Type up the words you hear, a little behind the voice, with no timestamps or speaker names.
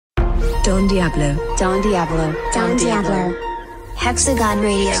Don Diablo. Don Diablo. Don Diablo. Hexagon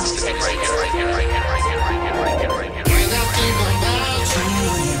Radio.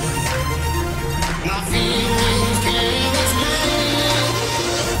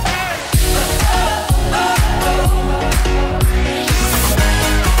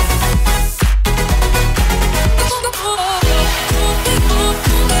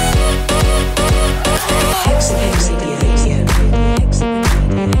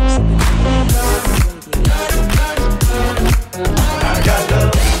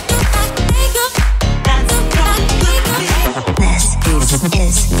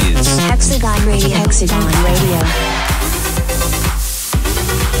 Is Hexagon Radio. Hexagon Radio.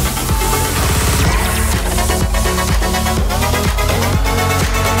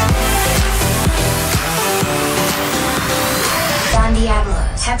 Don Diablo.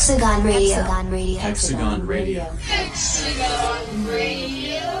 Hexagon Radio. Hexagon Radio. Hexagon Radio. Hexagon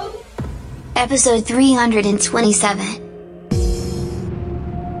Radio. Episode 327.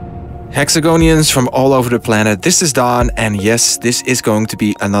 Hexagonians from all over the planet, this is Don, and yes, this is going to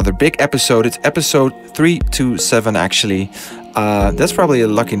be another big episode. It's episode 327 actually. That's probably a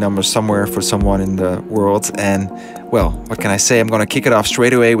lucky number somewhere for someone in the world, and well, what can I say? I'm gonna kick it off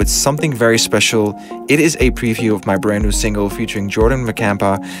straight away with something very special. It is a preview of my brand new single featuring Jordan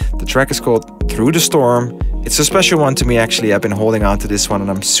Mackampa. The track is called Through the Storm. It's a special one to me actually. I've been holding on to this one and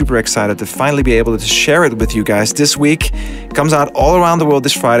I'm super excited to finally be able to share it with you guys this week. It comes out all around the world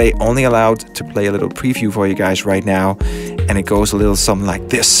this Friday, only allowed to play a little preview for you guys right now. And it goes a little something like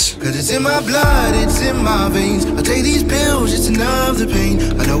this. Cause it's in my blood, it's in my veins. I take these pills just to numb the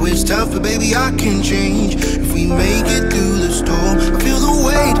pain. I know it's tough, but baby I can change. If we make it through the storm, I feel the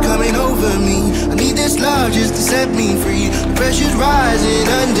weight coming over me. I need this love just to set me free. The pressure's rising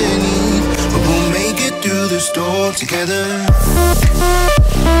underneath, but we'll make it through the storm together.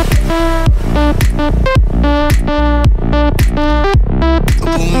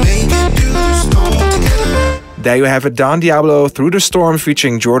 We'll make it through the storm together. There you have it, Don Diablo, Through the Storm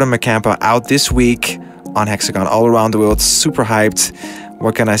featuring Jordan Mackampa, out this week on Hexagon all around the world. Super hyped.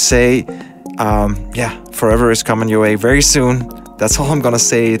 What can I say? Yeah, Forever is coming your way very soon. That's all I'm gonna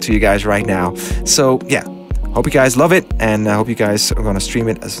say to you guys right now. So yeah, hope you guys love it, and I hope you guys are gonna stream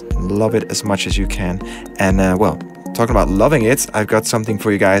it, love it as much as you can. And well, talking about loving it, I've got something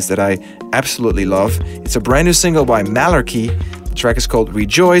for you guys that I absolutely love. It's a brand new single by Malarkey. The track is called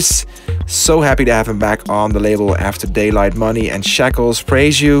Rejoice. So happy to have him back on the label after Daylight, Money and Shackles.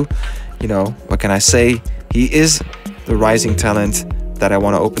 Praise you. You know, what can I say? He is the rising talent that I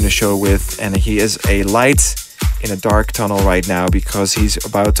want to open the show with, and he is a light in a dark tunnel right now because he's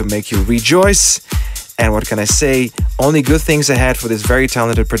about to make you rejoice. And what can I say? Only good things ahead for this very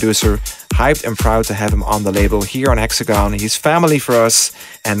talented producer. Hyped and proud to have him on the label here on Hexagon. He's family for us.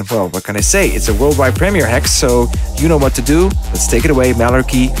 And well, what can I say? It's a worldwide premiere, Hex, so you know what to do. Let's take it away,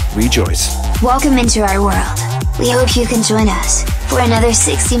 Malarkey, Rejoice. Welcome into our world. We hope you can join us for another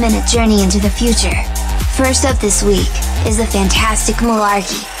 60-minute journey into the future. First up this week is the fantastic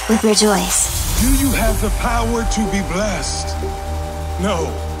Malarkey with Rejoice. Do you have the power to be blessed?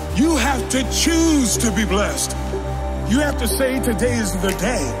 No. You have to choose to be blessed. You have to say, today is the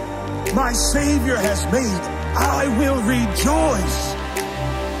day my Savior has made. I will rejoice.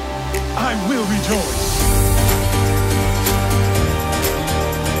 I will rejoice.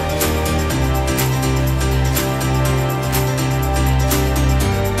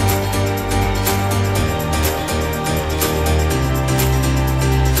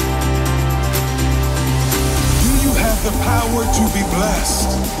 Do you have the power to be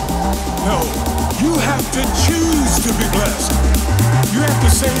blessed? No, you have to choose to be blessed. You have to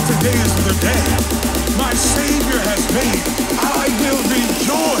say, today is the day my Savior has made. I will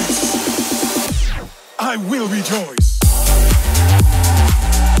rejoice. I will rejoice.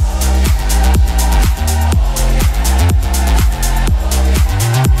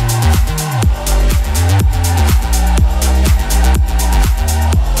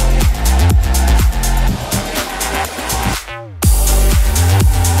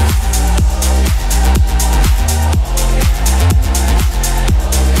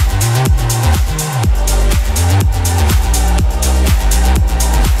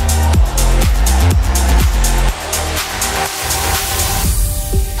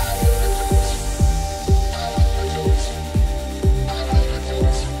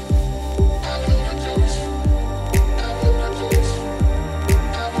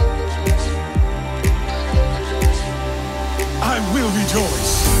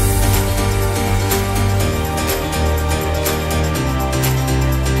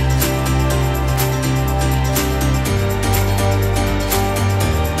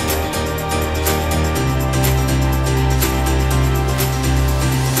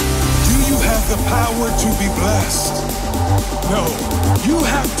 be blessed. No, you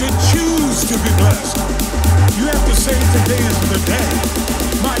have to choose to be blessed. You have to say today is the day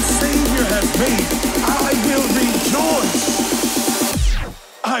my Savior has made. I will rejoice.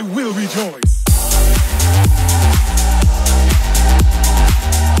 I will rejoice.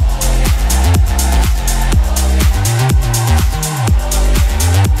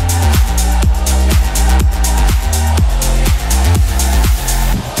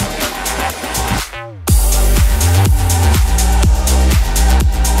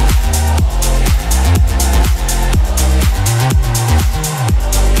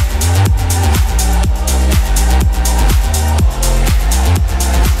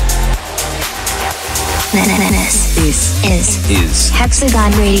 This is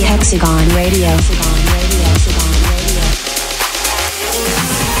Hexagon Radio. Hexagon Radio. Hexagon Radio. Hexagon Radio.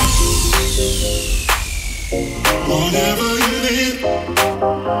 Whatever you need,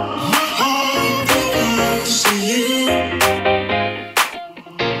 my heart will see you.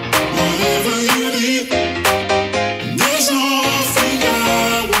 Whatever you need, there's nothing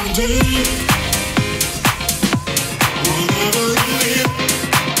I won't do. Whatever you need,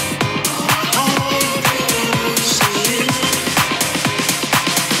 my heart will see you.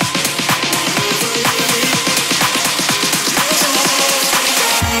 Whatever you need, there's nothing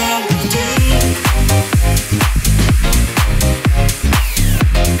I won't do.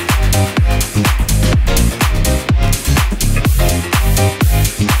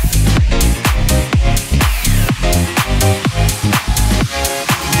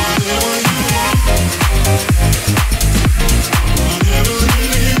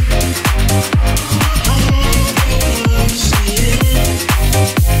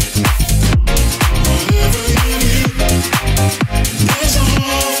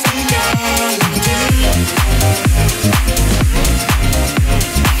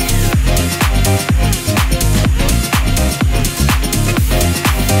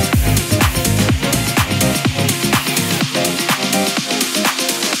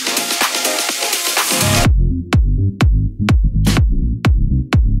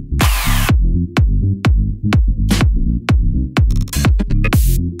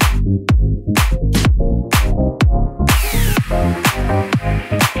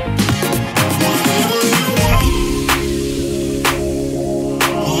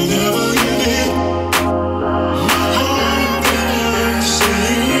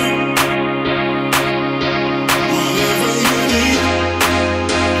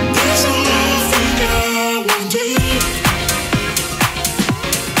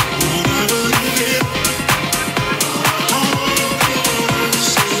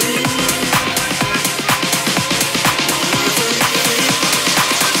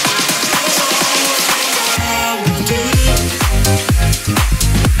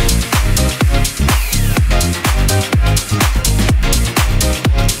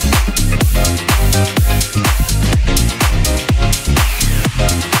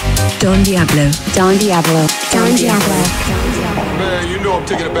 Don Diablo. Don Diablo. Don Diablo. Man, you know I'm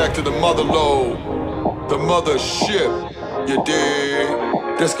taking it back to the mother load, the mother ship, you dig?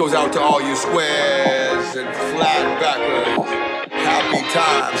 This goes out to all you squares and flat backers. Happy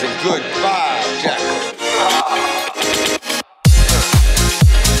times and good vibes, jackers.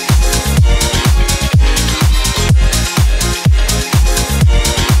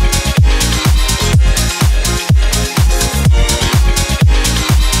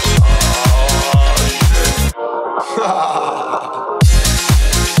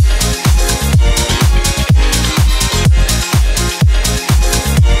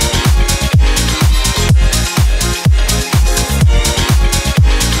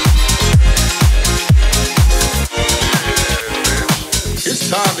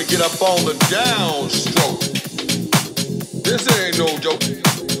 Get up on the downstroke. This ain't no joke.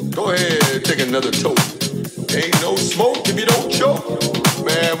 Go ahead, take another toke. Ain't no smoke if you don't choke.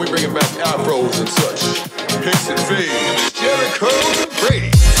 Man, we bringing back afros and such. Hicks and fades, Jerry curls and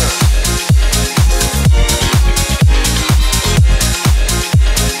braids.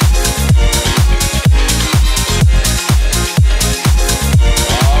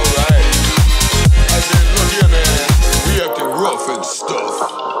 Alright. I said, look here, man. We have to rough and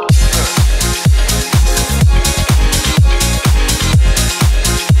stuff.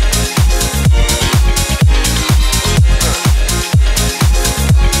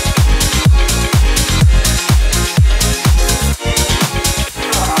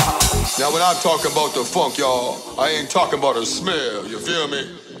 Now when I talk about the funk, y'all, I ain't talking about a smell, you feel me?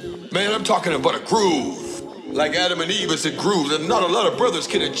 Man, I'm talking about a groove. Like Adam and Eve is a groove that not a lot of brothers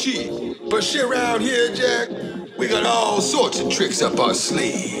can achieve. But shit around here, Jack, we got all sorts of tricks up our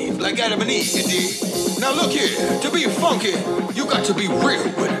sleeve. Like Adam and Eve, you dig? Now look here, to be funky, you got to be real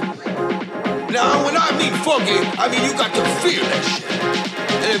with it. Now when I mean funky, I mean you got to feel that shit.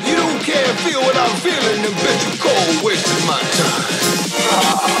 And if you don't care and feel what I'm feeling, then bitch you cold wasting my time.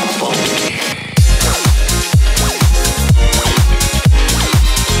 Funky.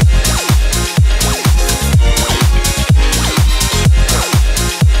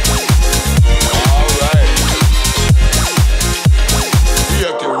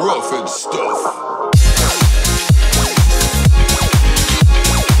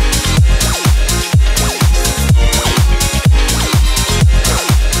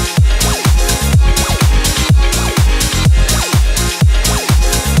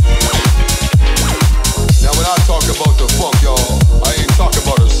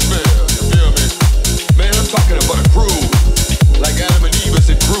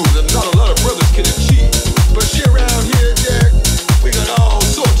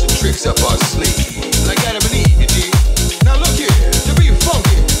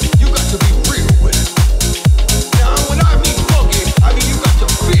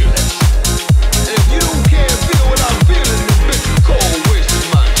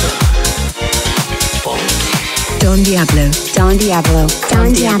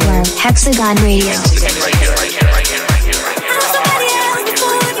 Don Diablo, Hexagon Radio.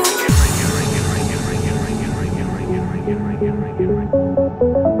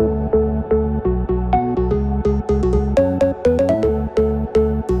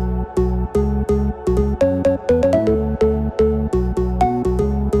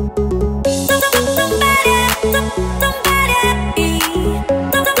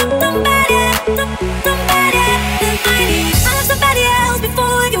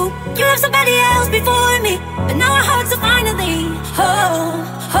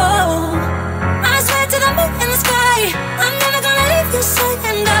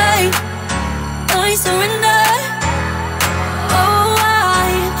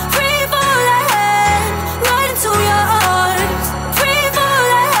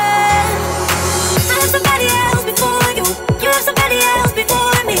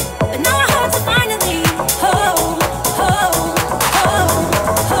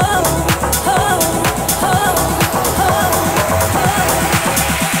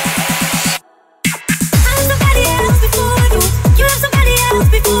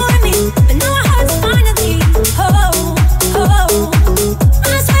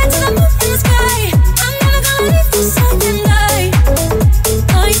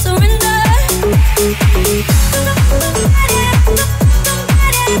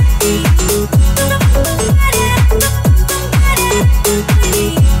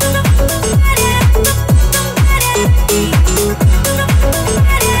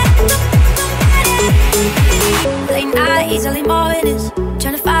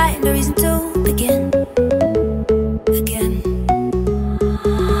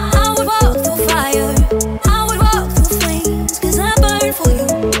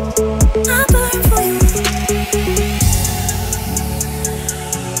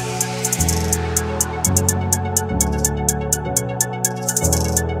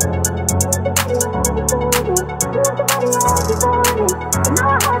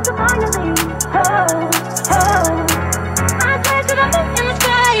 I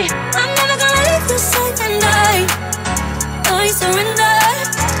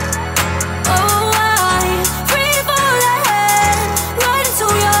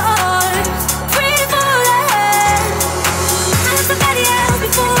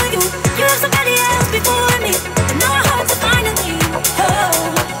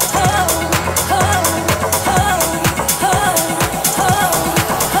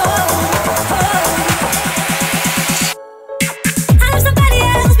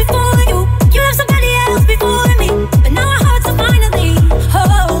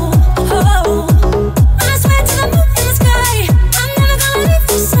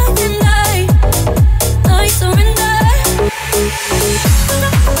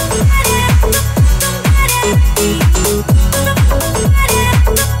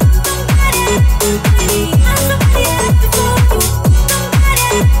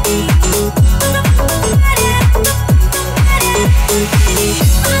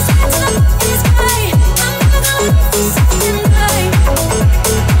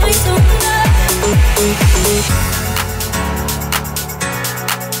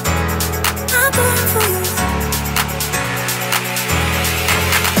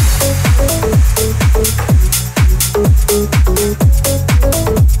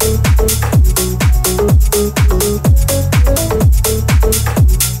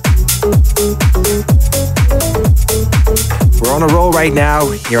on a roll right now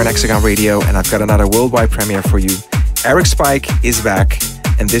here on Hexagon Radio, and I've got another worldwide premiere for you. Eric Spike is back,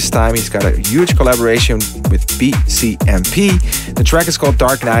 and this time he's got a huge collaboration with BCMP. The track is called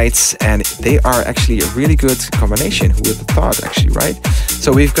Dark Nights, and they are actually a really good combination. Who would have thought, actually, right?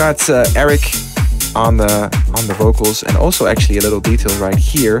 So we've got Eric on the vocals, and also actually a little detail right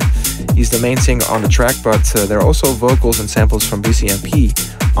here. He's the main singer on the track, but there are also vocals and samples from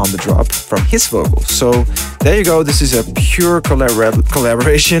BCMP on the drop from his vocals. So there you go. This is a pure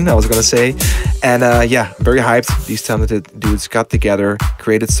collaboration, I was gonna say. And yeah, very hyped. These talented dudes got together,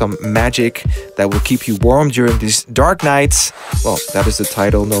 created some magic that will keep you warm during these dark nights. Well, that is the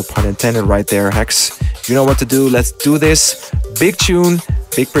title, no pun intended right there, Hex. You know what to do. Let's do this. Big tune,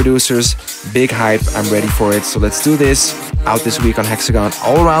 big producers, big hype. I'm ready for it. So let's do this. Out this week on Hexagon,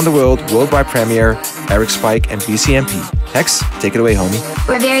 all around the world, worldwide premiere, Eric Spike and BCMP. Hex, take it away, homie.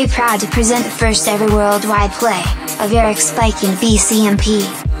 We're very proud to present the first ever worldwide play of Eric Spike and BCMP.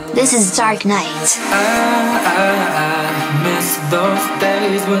 This is Dark Night. I miss those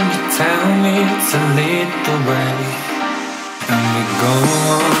days when you tell me to lead the way, and we go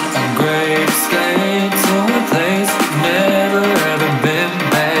on a great escape to a place we've never ever been,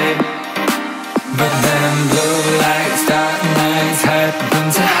 babe. But then blue lights, dark nights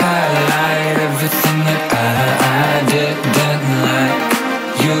happen to highlight everything that I didn't like.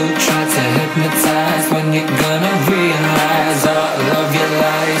 You try to hypnotize when you're gonna realize all of your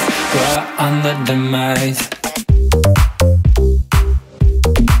lies were on the demise.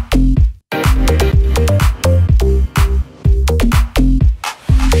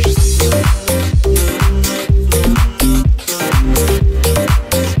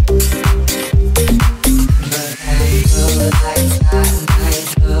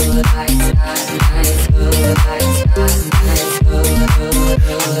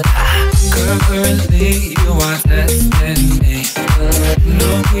 Currently you are testing me.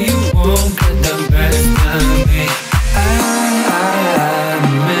 No, you won't get the best of me. I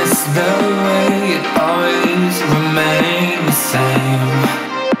miss the way it always remained the same.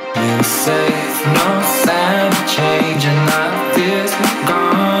 You were safe, no sign of change, and now this is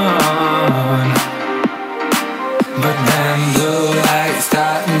gone. But then blue lights,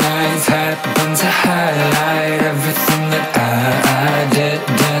 dark nights happen to highlight everything that I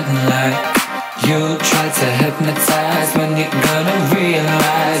didn't like. You try to hypnotize when you're gonna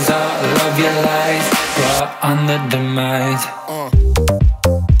realize all of your lies brought on the demise.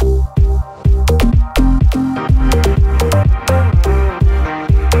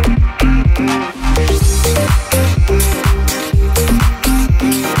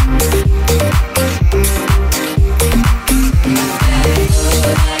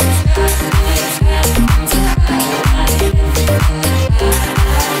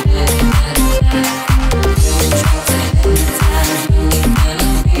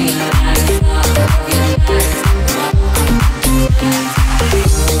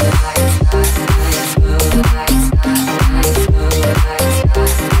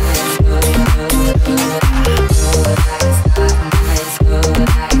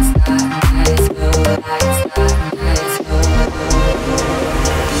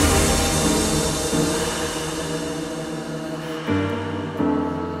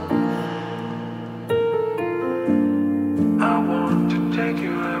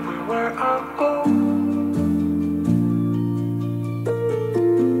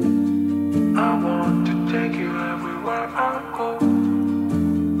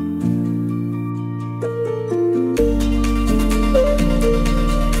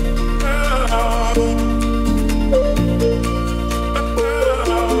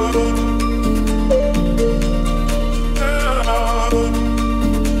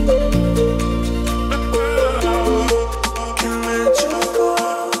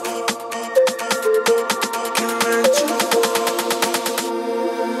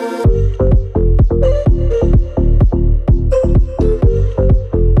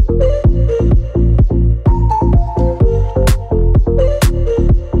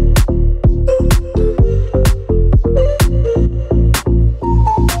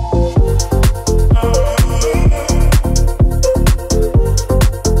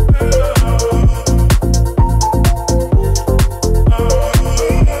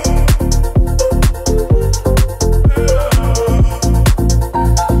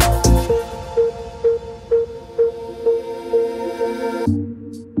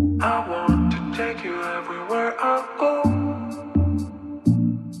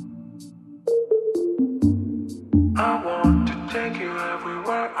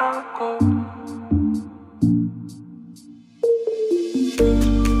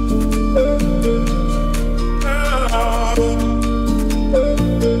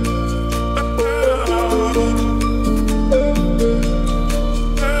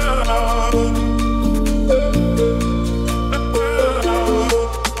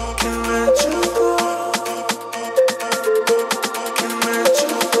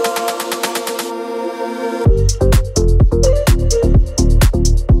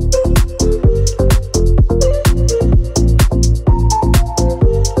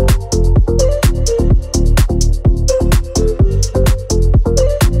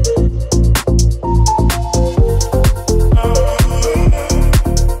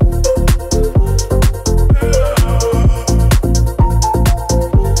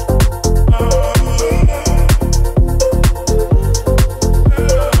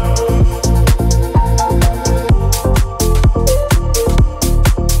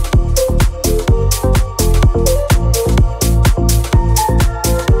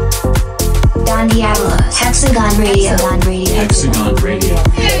 Diablo's Hexagon Radio. Hexagon Radio.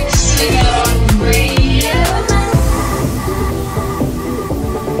 Hexagon Radio.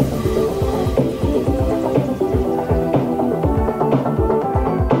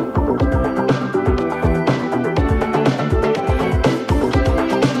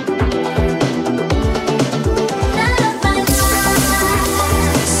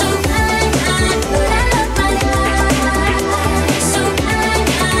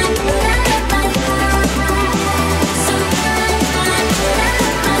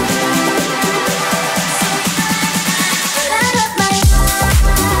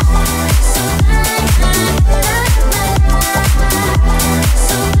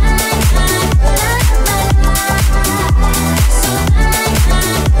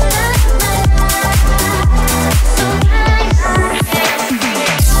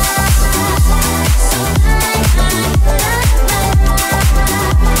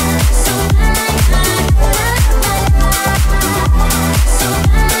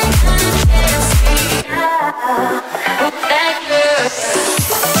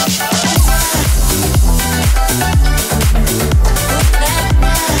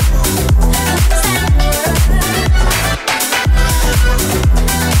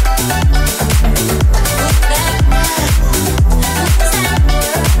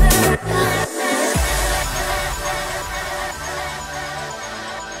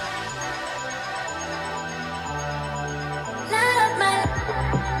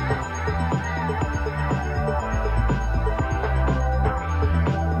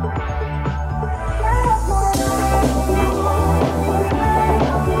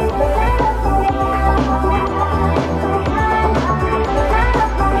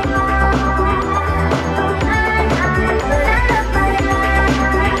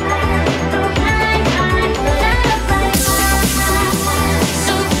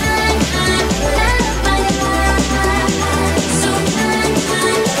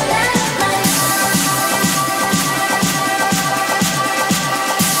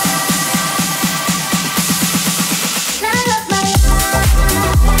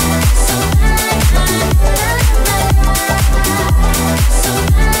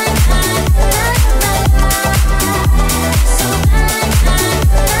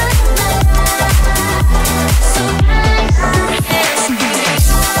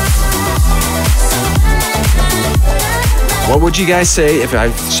 What would you guys say if I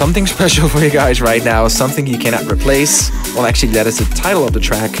have something special for you guys right now, something you cannot replace? Well, actually, that is the title of the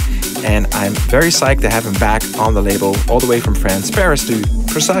track, and I'm very psyched to have him back on the label, all the way from France, Paris to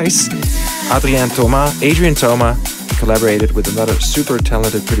be precise. Adrien Adrien Toma, collaborated with another super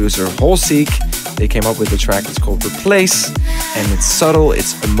talented producer, Holseek. They came up with a track that's called Replace, and it's subtle,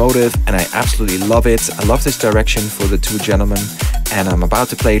 it's emotive, and I absolutely love it. I love this direction for the two gentlemen, and I'm about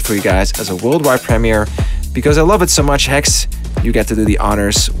to play it for you guys as a worldwide premiere. Because I love it so much, Hex, you get to do the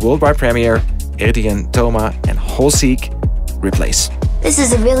honors. Worldwide premiere, Adrien Toma and Holseek, Replace. This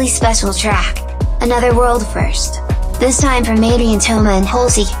is a really special track. Another world first. This time from Adrien Toma and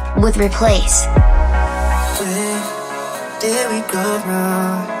Holseek with Replace. Where did we go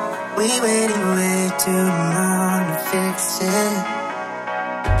wrong? We waited way too long to fix it.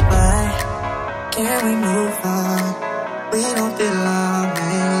 Why can't we move on? We don't belong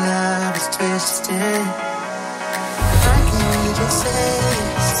when love is twisted. Just say,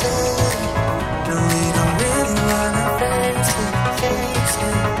 no, we don't really wanna face it.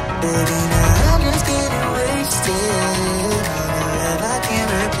 Baby, now I'm just getting wasted on a love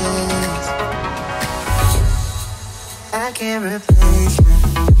I can't replace you.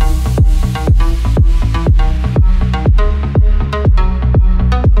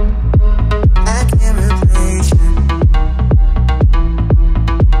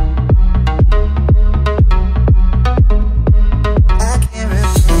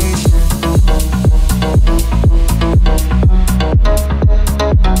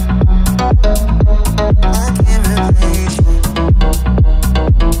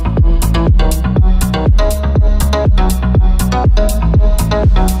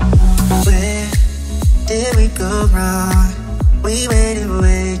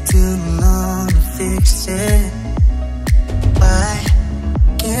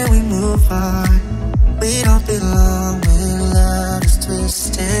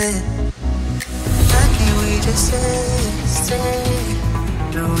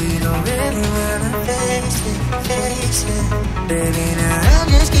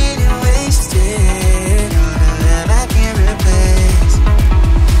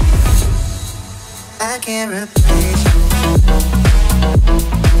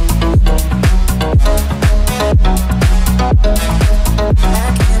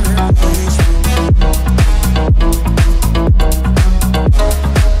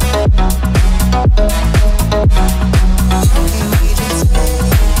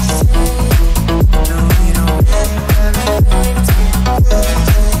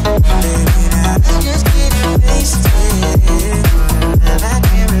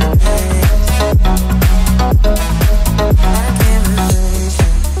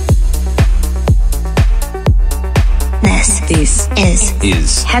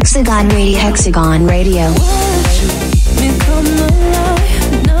 is Hexagon Radio. Hexagon Radio. Watch me come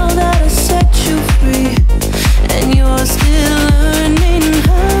alive now that I set you free, and you're still learning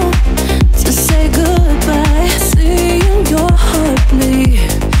how to say goodbye. Seeing your heart bleed,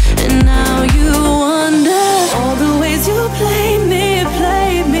 and now you wonder all the ways you played me,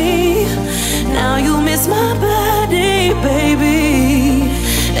 played me. Now you miss my body, baby.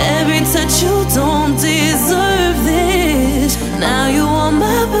 Every touch you don't deserve this. Now you want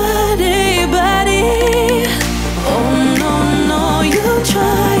my body, body. Oh no, no, you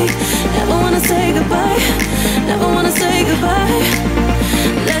try. Never wanna say goodbye. Never wanna say goodbye.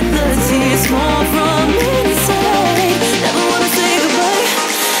 Let the tears fall from inside. Never wanna say goodbye.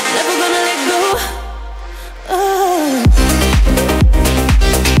 Never gonna let go. Oh.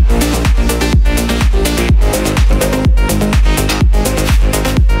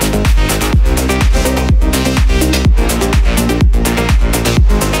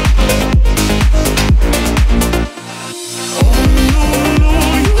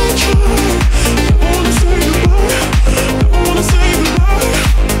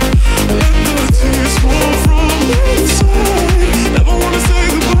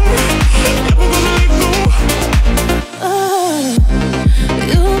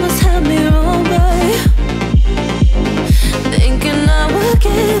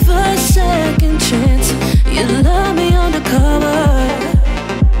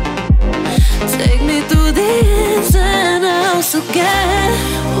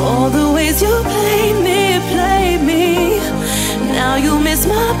 All the ways you played me. Now you miss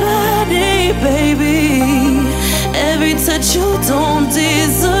my body, baby. Every touch you don't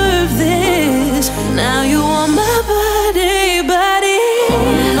deserve this. Now you want my body, body. Oh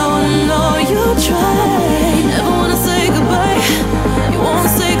no, no, you try. Never wanna say goodbye. You won't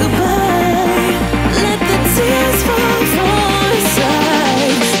say goodbye. Let the tears fall from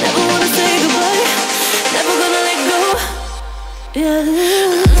inside. Never wanna say goodbye. Never gonna let go. Yeah.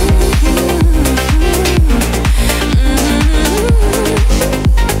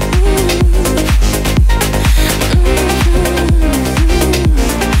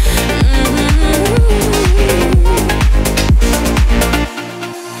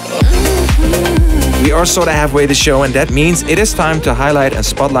 We are sort of halfway the show, and that means it is time to highlight and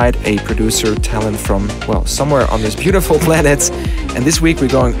spotlight a producer talent from, well, somewhere on this beautiful planet. And this week we're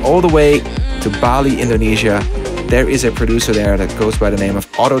going all the way to Bali, Indonesia. There is a producer there that goes by the name of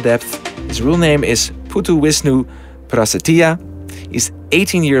Autodepth. His real name is Putu Wisnu Prasetya. He's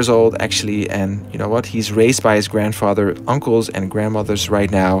 18 years old actually, and you know what? He's raised by his grandfather, uncles and grandmothers right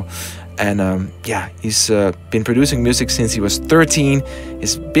now. And yeah, he's been producing music since he was 13.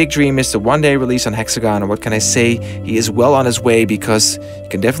 His big dream is to one day release on Hexagon. And what can I say? He is well on his way, because you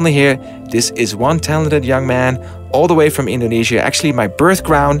can definitely hear this is one talented young man all the way from Indonesia. Actually, my birth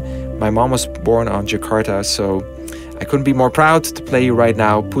ground. My mom was born on Jakarta, so I couldn't be more proud to play you right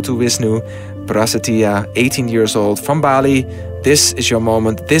now. Putu Wisnu Prasetya, 18 years old, from Bali. This is your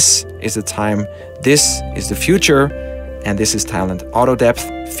moment. This is the time. This is the future. And this is talent.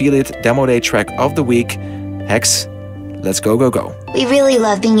 Autodepth, Feel It, DEMODAY track of the week. Hex, let's go, go, go. We really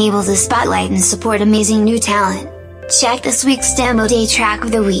love being able to spotlight and support amazing new talent. Check this week's DEMODAY track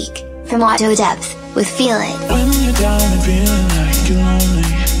of the week from Autodepth with Feel It. When you're down and feeling like you're lonely,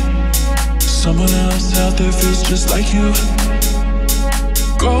 someone else out there feels just like you.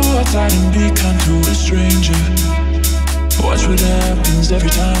 Go outside and be kind to a stranger. Watch what happens every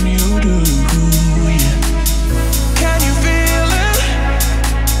time you do, yeah. Can you feel it?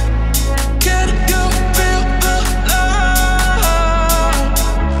 Can you feel the love?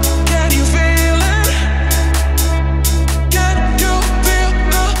 Can you feel it? Can you feel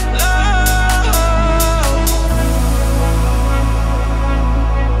the love?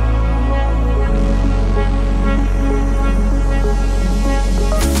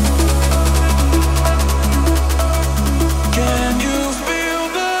 Can you feel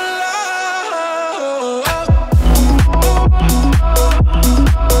the love?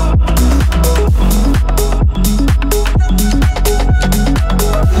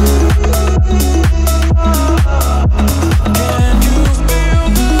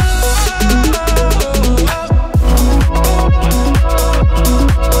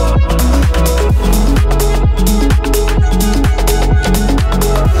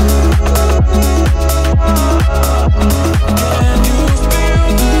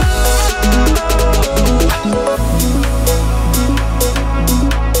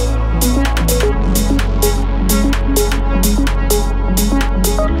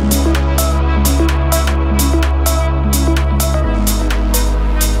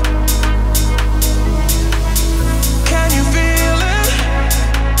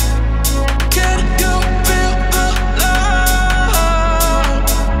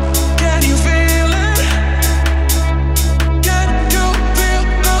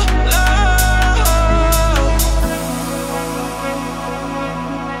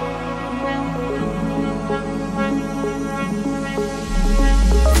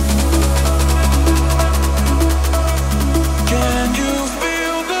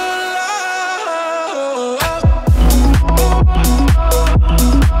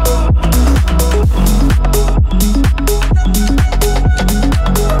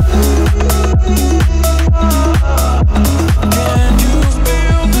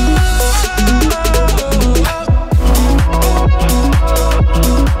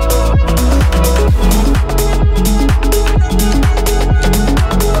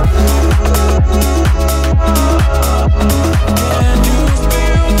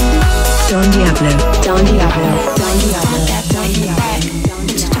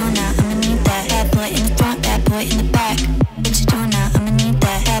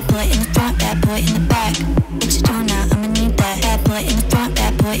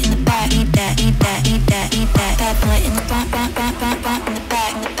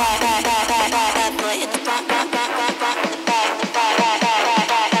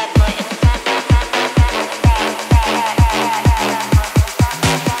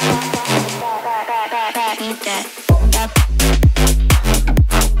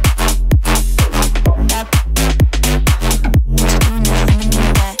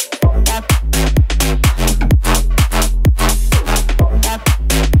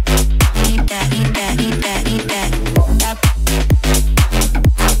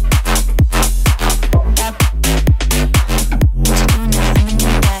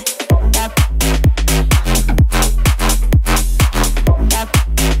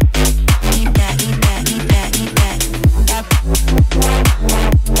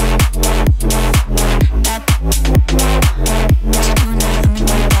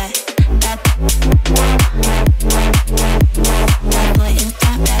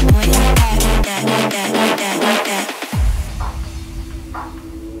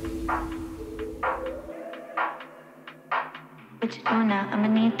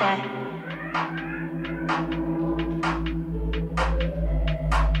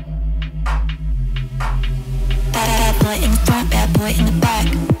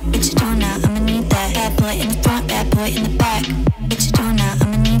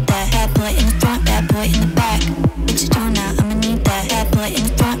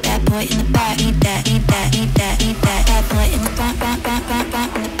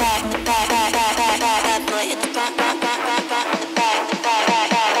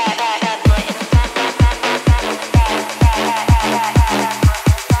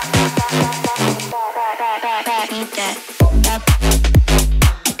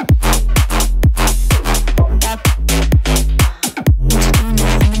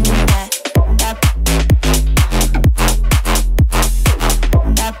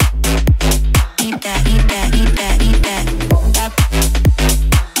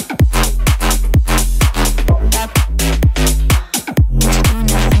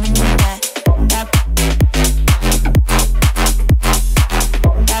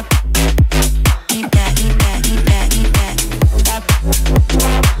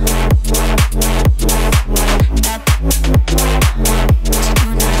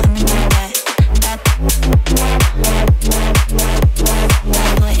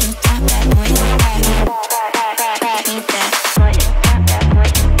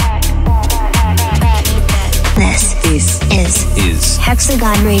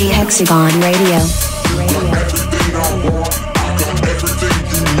 Hexagon Radio. Hexagon Radio. Everything I want, I got everything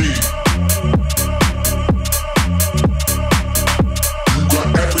you need. You got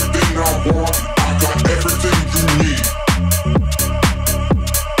everything I want, I got everything you need.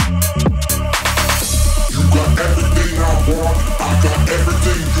 You got everything I want, I got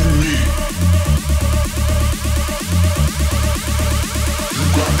everything you need. You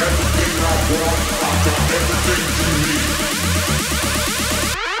got everything I want, I got everything you need.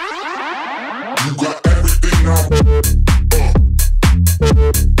 You got everything I want.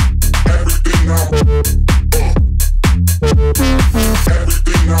 Everything I want. Everything I want.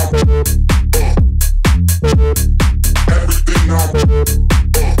 Everything I want.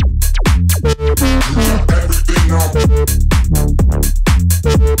 You got everything I want.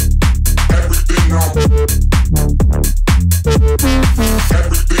 Everything I want. Everything I want.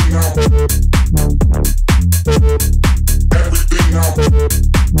 Everything I want.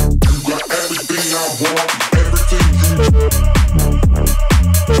 You got everything I want. Everything you want.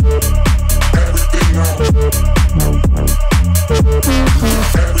 Everything I want.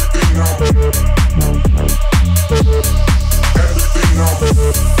 Everything I want. Everything I want.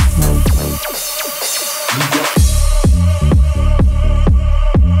 You got.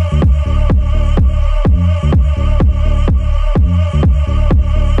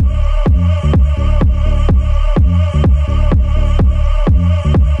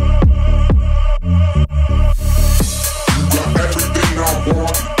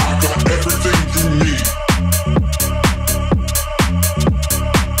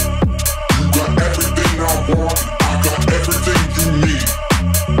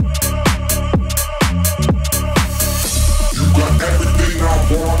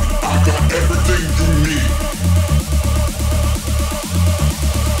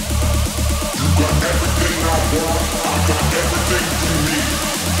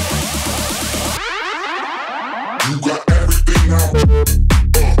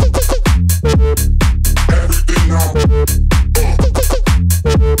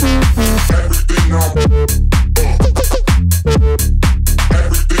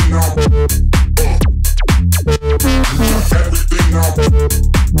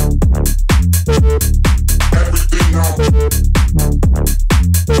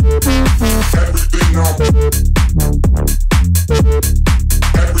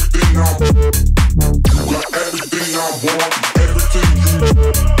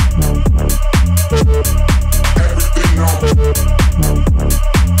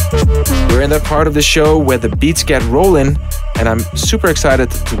 We're in that part of the show where the beats get rolling, and I'm super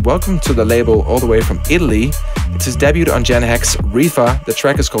excited to welcome to the label all the way from Italy. It's his debut on Gen Hex, Reeva. The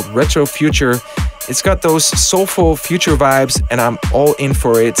track is called RetroFuture. It's got those soulful future vibes, and I'm all in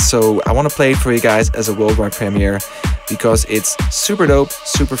for it. So I want to play it for you guys as a worldwide premiere because it's super dope,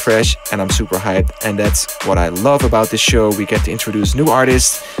 super fresh, and I'm super hyped. And that's what I love about this show. We get to introduce new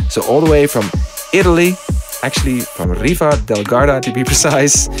artists. So all the way from Italy, actually from Reeva del Garda to be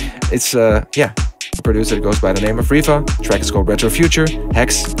precise. It's a producer that goes by the name of Reeva. The track is called RetroFuture.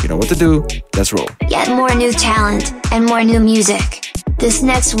 Hex, you know what to do. Let's roll. Yet more new talent and more new music. This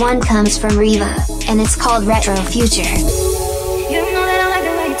next one comes from Reeva, and it's called RetroFuture. You know that I like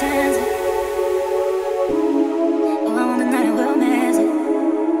the way you dance it. Oh, I want the night and we'll mess it.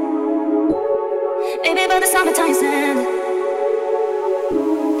 Baby, by the summertime you send it.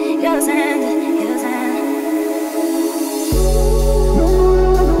 You'll send it, you'll send it.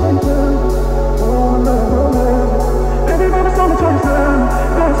 Baby, by the summertime you send it.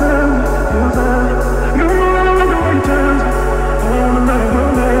 You'll send it, you'll send it. You know that I like the way you dance it. Oh, I want the night and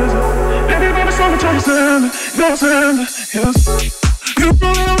we'll mess it. Baby, by the summertime you send it. You'll send it, yes. You know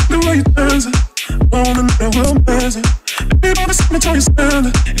that I like the way you dance it. Oh, I want the night and we'll mess it. Baby, by the summertime you send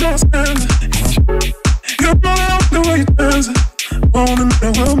it. You'll send it, yes. You know that I like the way you dance it. Oh, I want the night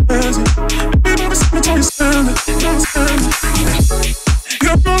and we'll mess it. Baby, by the summertime you send it. You'll send it, yes. You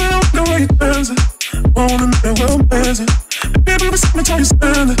know that I like the way you dance it. Oh, I want the night and we'll mess it. Baby, by the summertime you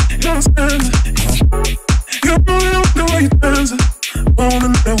send it. You'll send it, yes. You know that I like the way you dance it. Oh, I want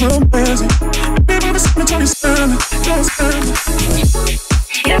the night and we'll mess it. Baby, by the summertime you send it. You'll send it, yes.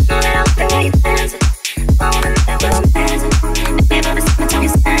 You know that I like the way you dance it. Oh, I want the night and we'll mess it. Baby, by the summertime you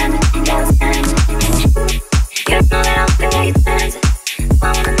send it. You'll send it, yes. You know that I like the way you dance it. Oh,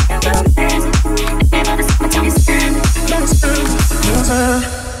 I want the night and we'll mess it. Baby, by the summertime you send it. You'll send it, you'll send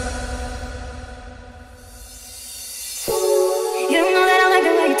it. You know that I like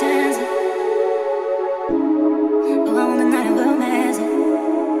the way you dance it. Oh, I want the night and we'll mess it.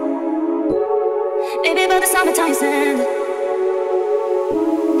 Baby, by the summertime you send it.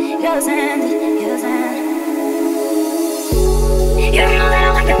 You'll send it, you'll send it. You know that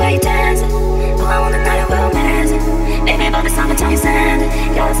I like the way you dance it. Oh, I want the night and we'll mess it. Baby, by the summertime you send it.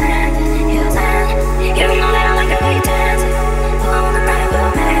 You'll send it, you'll send it. You know that I like the way you dance it. Oh, I want the night and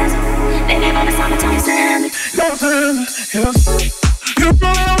we'll mess it. Baby, by the summertime you send it. You'll send it, yes. You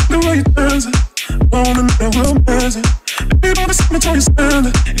know that I like the way you dance it. Oh, I want the night and we'll mess it. Baby, by the summertime you send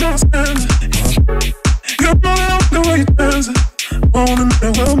it. You'll send it, yes. You know that I like the way you dance it. Oh, I want the night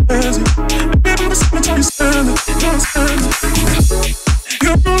and we'll mess it. Baby, by the summertime you send it. You'll send it, yes.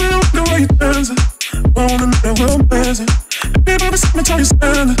 You know that I like the way you dance it. Oh, I want the night and we'll mess it. Baby, by the summertime you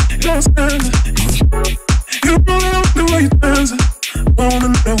send it. You'll send it, yes. You know that I like the way you dance it. Oh, I want the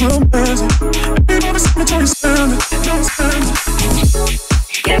night and we'll mess it. Baby, by the summertime you send it. You'll send it, yes.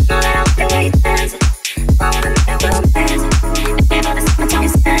 You know that I like the way you dance it. Oh, I want the night and we'll mess it. Baby, by the summertime you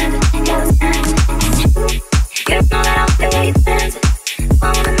send it. You'll send it, yes. You know that I like the way you dance it. Oh,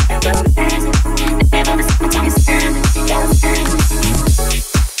 I want the night and we'll mess it. Baby, by the summertime you send it. You'll send it.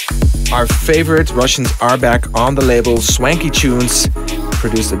 Our favorite Russians are back on the label. Swanky Tunes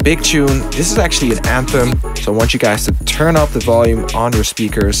produced a big tune. This is actually an anthem, so I want you guys to turn up the volume on your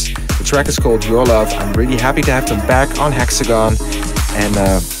speakers. The track is called Your Love. I'm really happy to have them back on Hexagon. And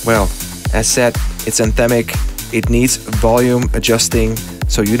well, as said, it's anthemic. It needs volume adjusting,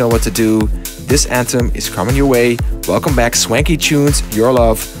 so you know what to do. This anthem is coming your way. Welcome back, Swanky Tunes, Your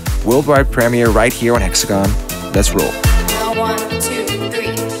Love, worldwide premiere right here on Hexagon. Let's roll. 1, 2,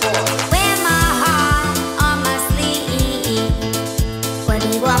 3, 4. Wear my heart on my sleeve. What do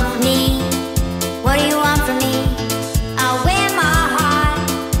you want from me? What do you want from me? I'll wear my heart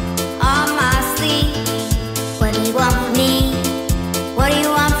on my sleeve. What do you want from me? What do you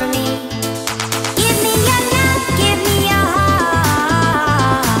want from me? Give me your love, give me your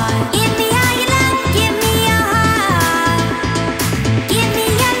heart. Give me all your love, give me your heart. Give me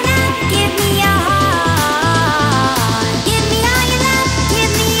your love, give me your heart. Give me all your love.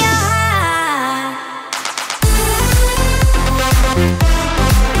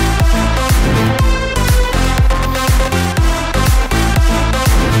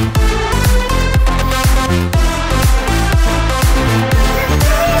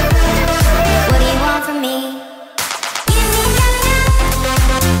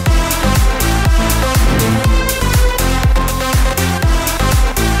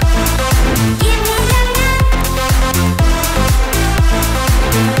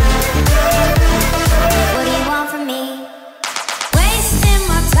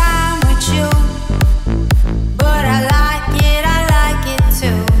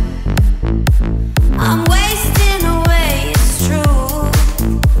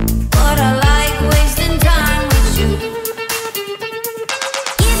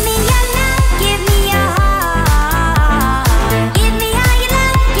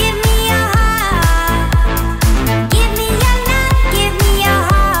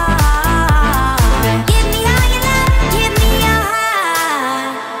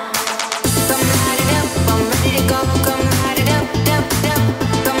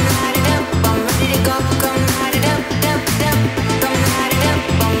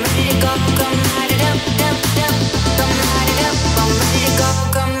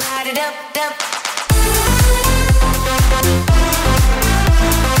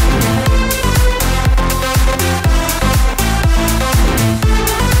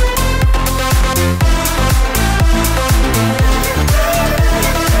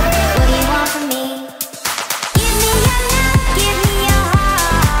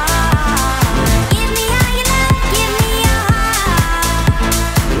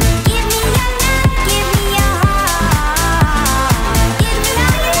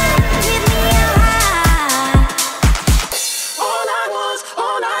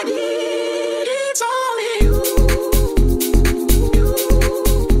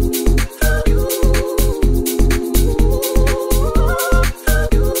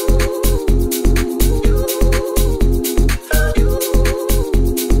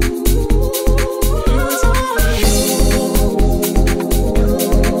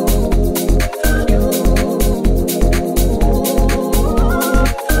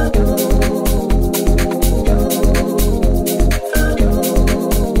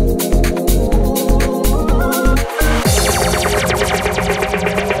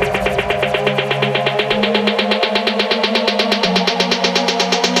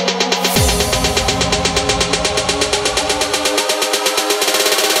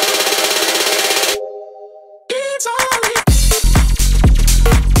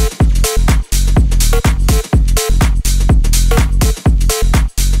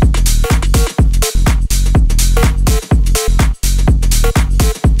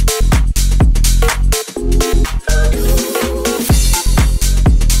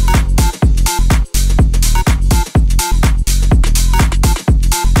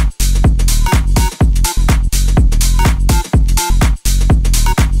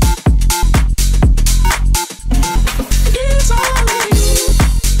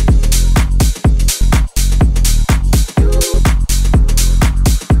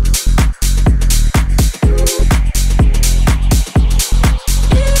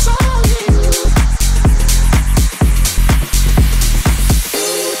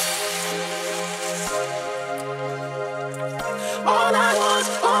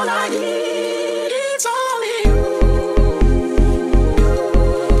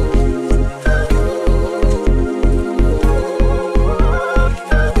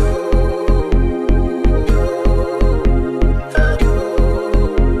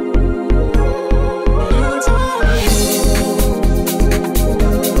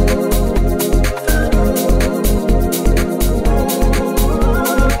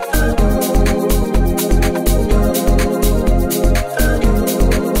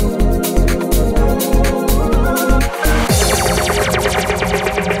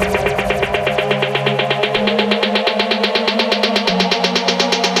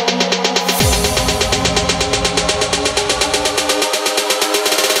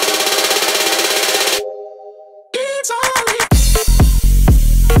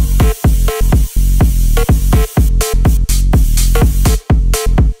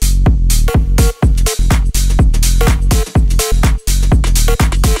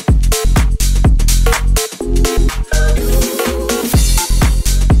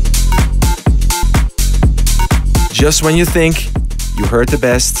 just when you think you heard the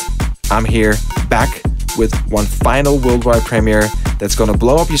best, I'm here, back with one final worldwide premiere that's gonna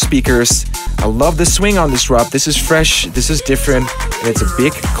blow up your speakers. I love the swing on this drop. This is fresh, this is different, and it's a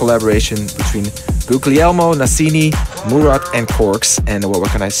big collaboration between Guglielmo, Nasini, Moorad, and Corx. And what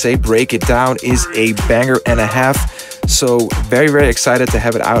can I say? Break It Down is a banger and a half. So very, very excited to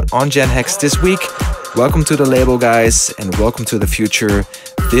have it out on Gen Hex this week. Welcome to the label, guys, and welcome to the future.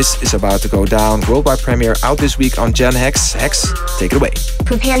 This is about to go down. Worldwide premiere out this week on Gen Hex. Hex, take it away.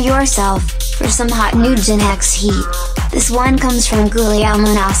 Prepare yourself for some hot new Gen Hex heat. This one comes from Guglielmo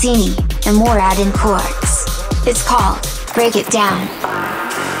Nasini and Moorad and Corx. It's called Break It Down.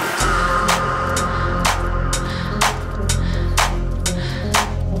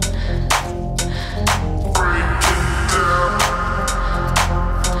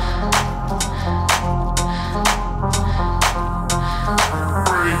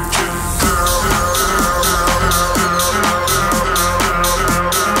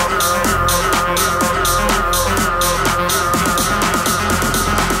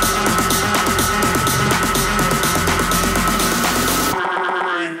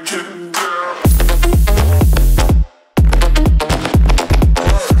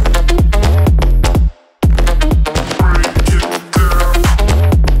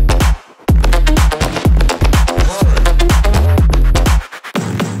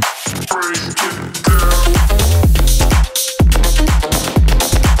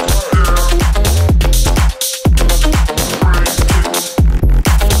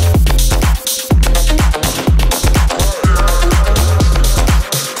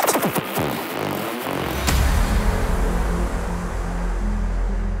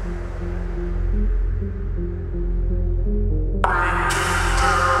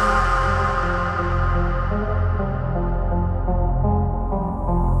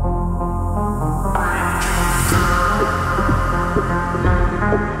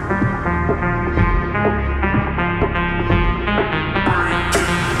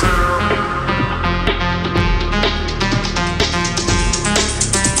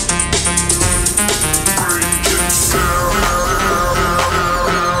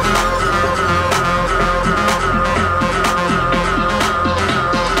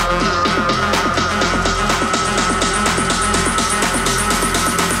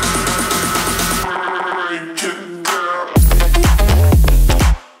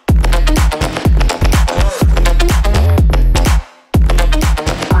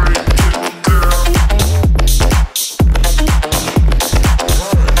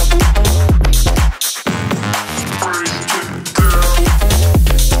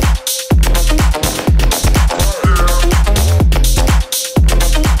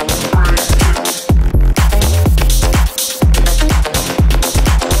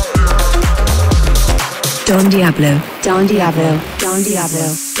 Don Diablo, Don Diablo, Don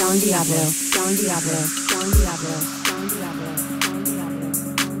Diablo, Don Diablo, Don Diablo, Don Diablo, Don Diablo.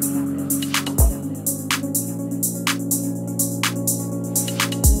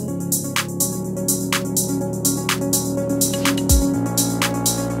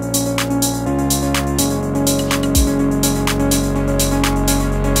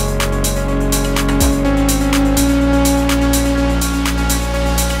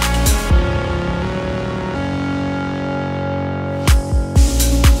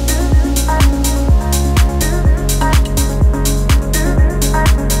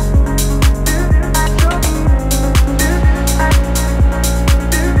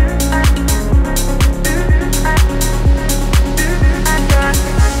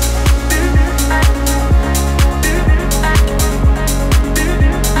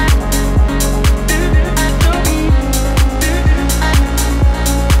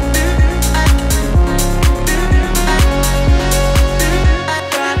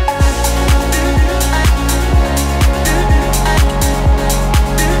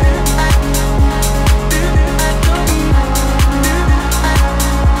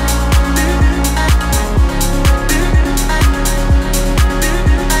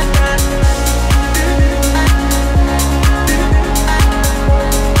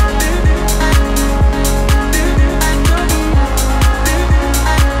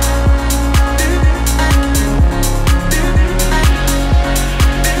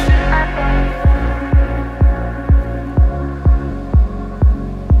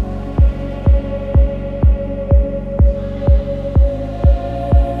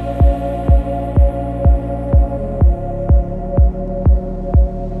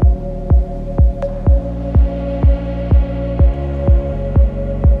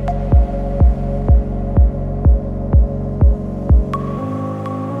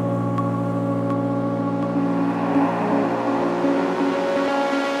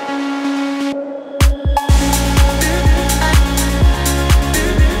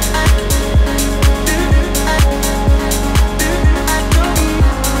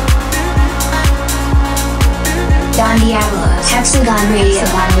 Don Diablo, Hexagon Radio.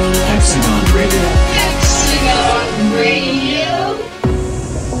 Hexagon Radio.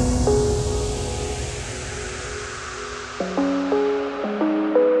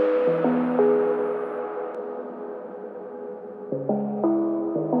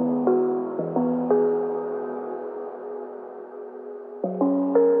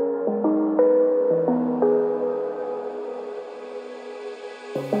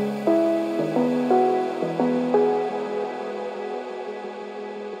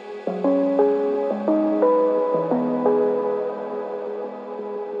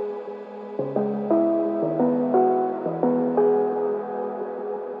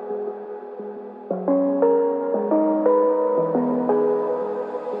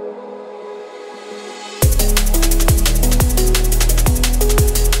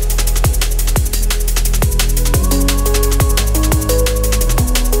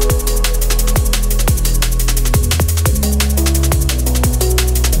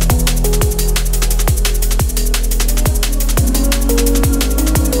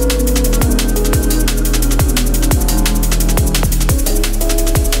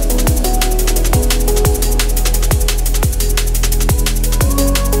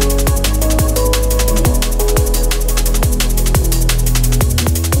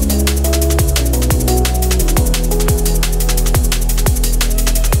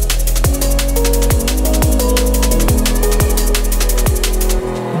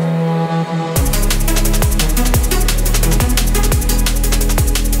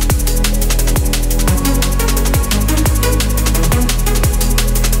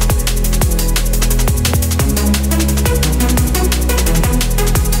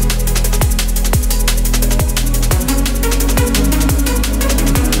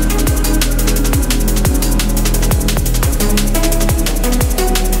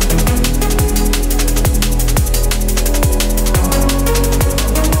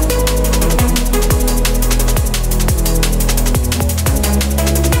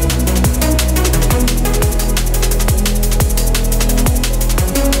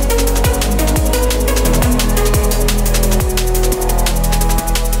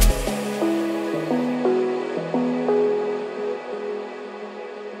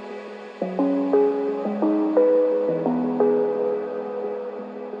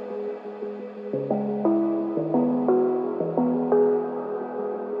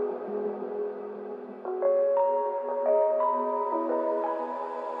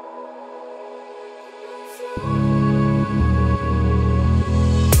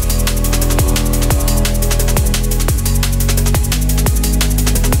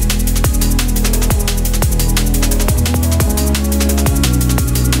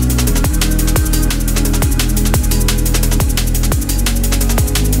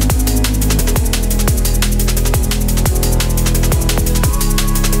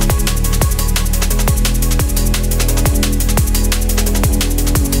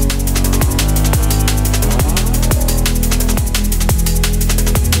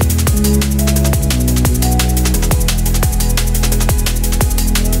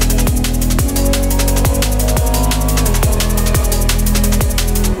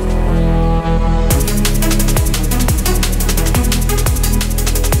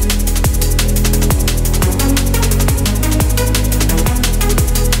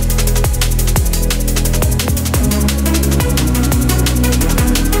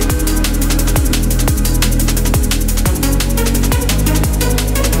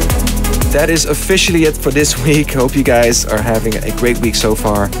 That is officially it for this week. Hope you guys are having a great week so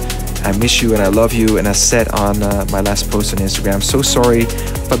far. I miss you and I love you, and I said on my last post on Instagram, so sorry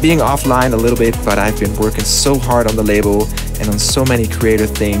for being offline a little bit, but I've been working so hard on the label and on so many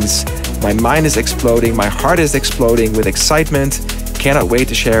creative things. My mind is exploding, my heart is exploding with excitement. Cannot wait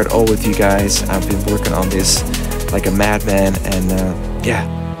to share it all with you guys. I've been working on this like a madman, and yeah,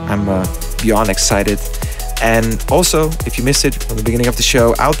 I'm beyond excited. And also, if you missed it from the beginning of the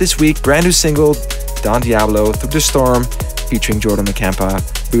show, out this week, brand new single, Don Diablo, Through the Storm, featuring Jordan Mackampa.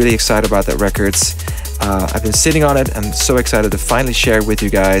 Really excited about that record. I've been sitting on it and so excited to finally share it with you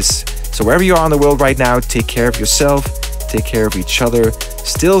guys. So wherever you are in the world right now, take care of yourself, take care of each other.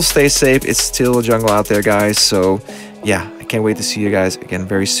 Still stay safe. It's still a jungle out there, guys. So yeah, I can't wait to see you guys again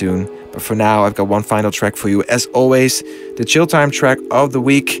very soon. But for now, I've got one final track for you. As always, the chill time track of the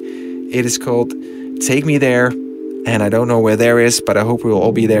week. It is called Take Me There, and I don't know where there is, but I hope we'll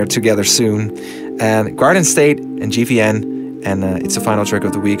all be there together soon. And Gardenstate and GVN, and it's the final track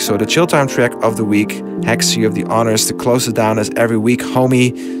of the week. So the chill time track of the week. Hex, you have the honors to close it down as every week,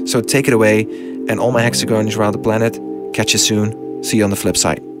 homie. So take it away. And all my hexagons around the planet, catch you soon. See you on the flip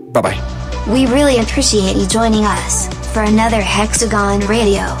side. Bye-bye. We really appreciate you joining us for another Hexagon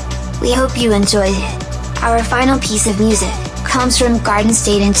Radio. We hope you enjoyed it. Our final piece of music comes from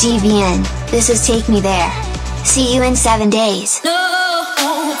Gardenstate and GVN. This is Take Me There. See you in 7 days. No.